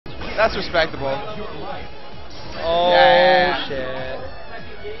That's respectable. Oh, yeah. shit.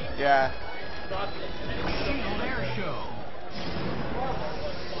 Yeah.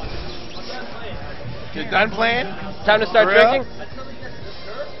 You're done playing? Time to start For real? drinking?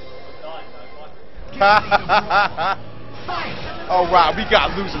 Oh wow, we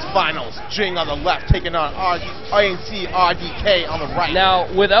got losers finals. Jing on the left taking on ANC RDK on the right. Now,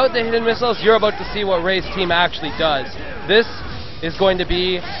 without the hidden missiles, you're about to see what Ray's team actually does. This is going to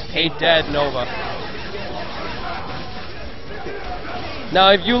be a dead Nova. Now,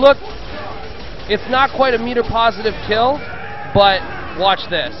 if you look, it's not quite a meter positive kill, but watch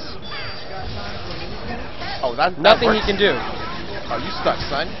this. Oh, that Nothing works. he can do. Oh, you stuck,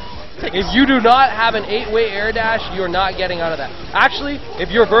 son. If you do not have an 8-way air dash, you're not getting out of that. Actually,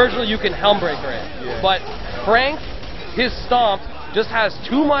 if you're Virgil, you can Helmbreaker it. Yeah. But Frank, his stomp, just has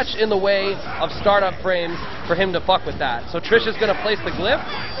too much in the way of startup frames for him to fuck with that. So Trish is going to place the glyph,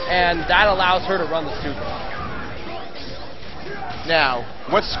 and that allows her to run the super. Now,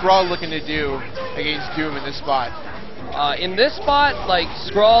 what's Skrull looking to do against Doom in this spot? In this spot, like,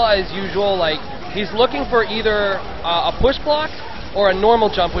 Skrull, as usual, like, he's looking for either a push block or a normal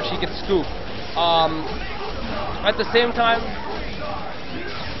jump, which he can scoop. At the same time,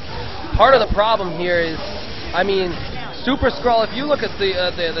 part of the problem here is, I mean, Super Skrull, if you look at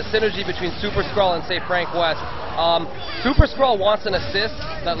the synergy between Super Skrull and, say, Frank West, Super Skrull wants an assist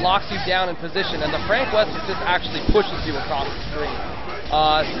that locks you down in position, and the Frank West assist actually pushes you across the screen.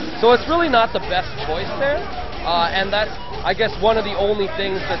 So it's really not the best choice there, and that's, I guess, one of the only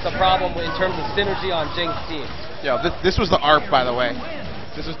things that's a problem in terms of synergy on Jing's team. Yo, this was the ARP, by the way.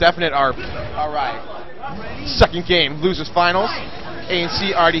 This was definite ARP. All right. Second game, losers finals.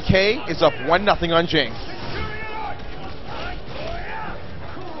 ANC RDK is up 1-0 on Jing.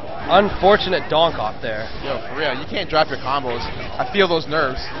 Unfortunate donk off there. Yo, for real, you can't drop your combos. I feel those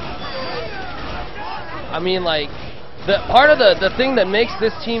nerves. I mean, like, part of the thing that makes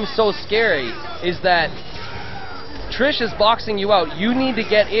this team so scary is that Trish is boxing you out. You need to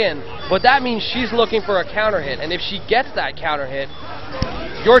get in, but that means she's looking for a counter hit, and if she gets that counter hit,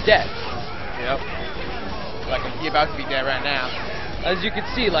 you're dead. Yep. Like, I'm about to be dead right now. As you can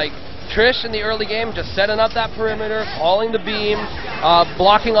see, like, Trish in the early game just setting up that perimeter, calling the beam,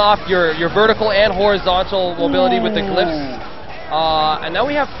 blocking off your vertical and horizontal mobility with the glyphs. And now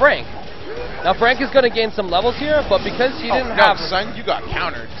we have Frank. Now Frank is going to gain some levels here, but because he didn't have... son, you got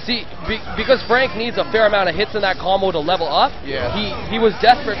countered. See, because Frank needs a fair amount of hits in that combo to level up, yeah. he was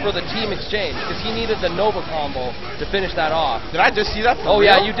desperate for the team exchange, because he needed the Nova combo to finish that off. Did I just see that? Oh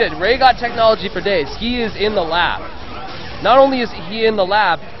yeah, you did. Ray got technology for days. He is in the lab. Not only is he in the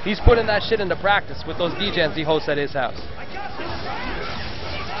lab, he's putting that shit into practice with those DJs he hosts at his house.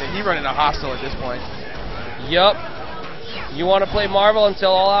 Yeah, he running a hostel at this point. Yup. You want to play Marvel until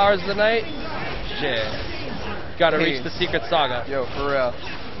all hours of the night? Shit. Gotta reach the secret saga. Yo, for real.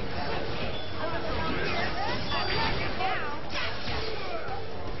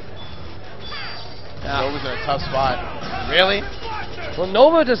 Nova's in a tough spot. Really? Well,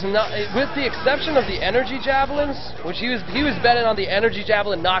 Nova does not, with the exception of the energy javelins, which he was betting on the energy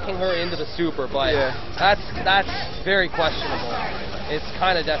javelin knocking her into the super, but yeah. that's very questionable. It's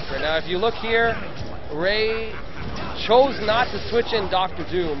kind of desperate. Now, if you look here, Ray chose not to switch in Dr.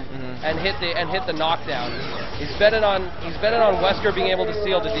 Doom and hit the knockdown. He's betting on Wesker being able to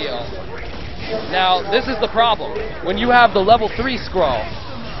seal the deal. Now, this is the problem. When you have the level 3 Skrull,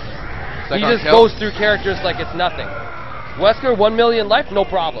 he just goes through characters like it's nothing. Wesker, 1 million life, no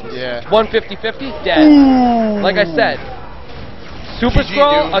problem. Yeah. 150-50, dead. Ooh. Like I said, Super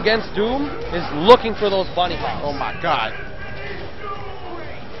Skrull against Doom is looking for those bunny hops. Oh my god.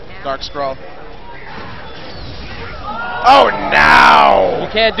 Dark Skrull. Oh no! You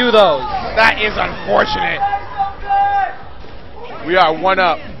can't do those. That is unfortunate. We are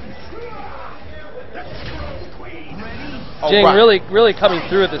 1-up. Jing really coming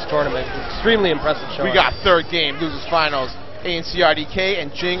through at this tournament. Extremely impressive show. We got third game, losers finals. ANC RDK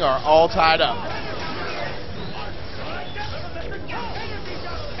and Jing are all tied up.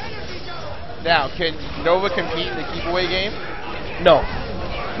 Now, can Nova compete in the keep away game? No.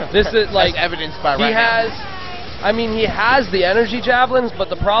 This is like evidenced by he he has the energy javelins, but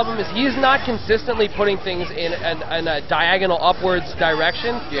the problem is he's not consistently putting things in a diagonal upwards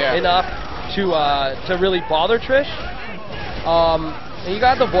direction enough to really bother Trish. And you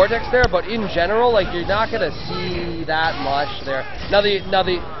got the vortex there, but in general, like, you're not gonna see that much there. Now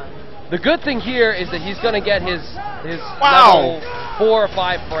the good thing here is that he's gonna get his level 4 or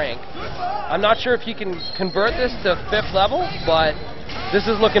 5 Frank. I'm not sure if he can convert this to 5th level, but this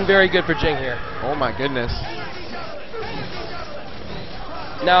is looking very good for Jing here. Oh my goodness.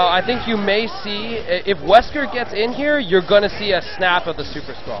 Now, I think you may see, if Wesker gets in here, you're going to see a snap of the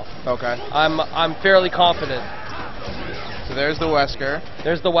Super Scroll. Okay. I'm fairly confident. So there's the Wesker.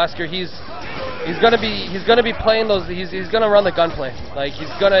 There's the Wesker. He's gonna be playing those. He's gonna run the gunplay. Like he's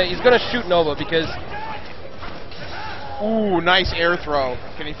gonna shoot Nova because. Ooh, nice air throw.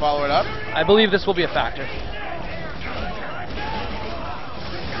 Can he follow it up? I believe this will be a factor.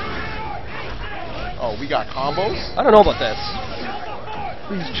 Oh, we got combos? I don't know about this.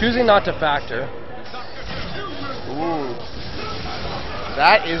 He's choosing not to factor. Ooh.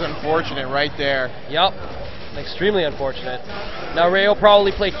 That is unfortunate right there. Yep. Extremely unfortunate. Now Ray will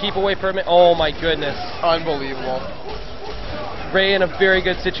probably play keep away for a minute. Oh my goodness. Unbelievable. Ray in a very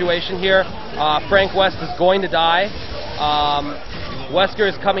good situation here. Frank West is going to die. Wesker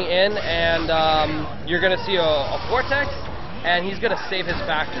is coming in, and you're going to see a Vortex, and he's going to save his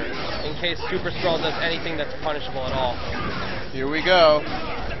factor in case Super Scroll does anything that's punishable at all. Here we go.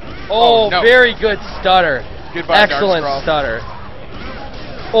 Oh, no. Very good stutter. Goodbye, excellent Dark stutter.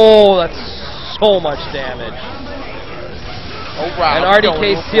 Oh, that's so much damage. Oh wow. And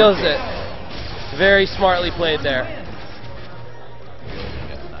RDK seals it. Very smartly played there.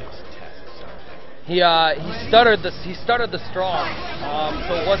 He stuttered the strong,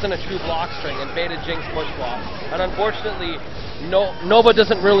 so it wasn't a true block string and baited Jing's push block. And unfortunately, Nova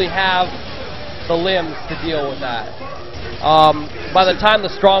doesn't really have the limbs to deal with that. By the time the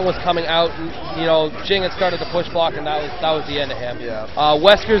strong was coming out, you know, Jing had started the push block, and that was the end of him. Yeah.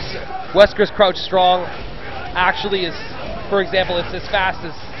 Wesker's crouch strong actually is, for example, it's as fast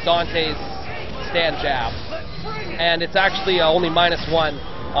as Dante's stand jab, and it's actually only -1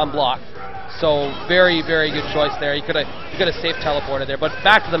 on block. So very, very good choice there. He could have safe teleported there. But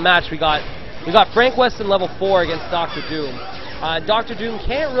back to the match, we got Frank West in level 4 against Dr. Doom. Dr. Doom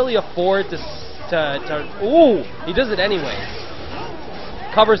can't really afford to ooh, he does it anyways.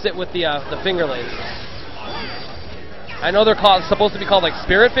 Covers it with the finger lasers. I know they're supposed to be called like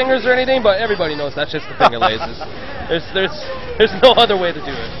spirit fingers or anything, but everybody knows that's just the finger lasers. There's no other way to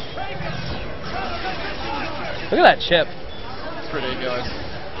do it. Look at that chip. It's ridiculous.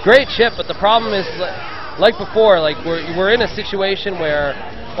 Great chip, but the problem is, like before, like we're in a situation where,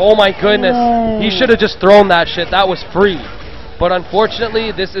 oh my goodness, he should have just thrown that shit. That was free. But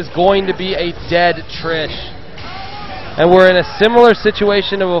unfortunately, this is going to be a dead Trish. And we're in a similar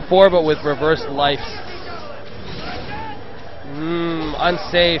situation to before, but with reversed lives.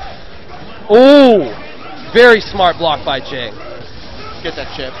 Unsafe. Ooh! Very smart block by Jing. Get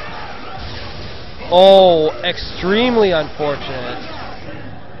that chip. Oh, extremely unfortunate.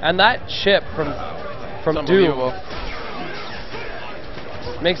 And that chip from Doom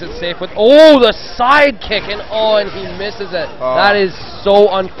makes it safe with the side kick, and and he misses it. That is so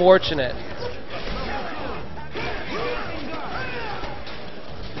unfortunate.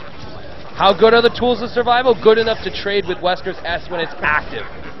 How good are the tools of survival? Good enough to trade with Wesker's S when it's active.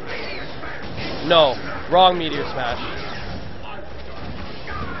 No, wrong meteor smash.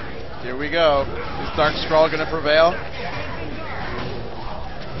 Here we go. Is Dark Scroll gonna prevail?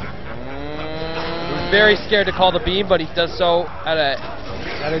 Very scared to call the beam, but he does so at a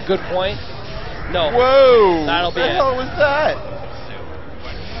good point. No. Whoa! That'll be it. What the hell was that?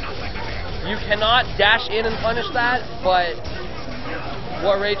 You cannot dash in and punish that, but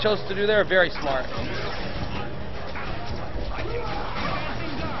what Ray chose to do there, very smart.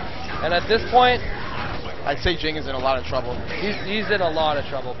 And at this point, I'd say Jing is in a lot of trouble. He's in a lot of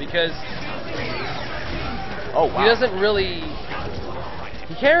trouble because oh wow. he doesn't really,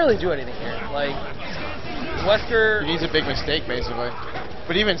 he can't really do anything here. Like Wesker, he needs a big mistake basically.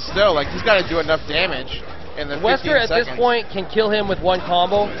 But even still, like he's got to do enough damage in the 15 Wesker at seconds. this point can kill him with one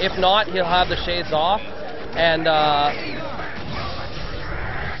combo. If not, he'll have the shades off, and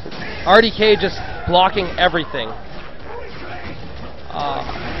RDK just blocking everything.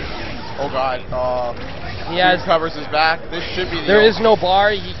 Oh god. He covers his back. This should be the There is no bar.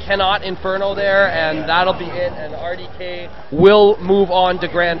 He cannot Inferno there, and that'll be it. And RDK will move on to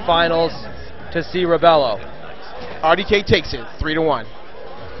Grand Finals to see Rebello. RDK takes it 3-1.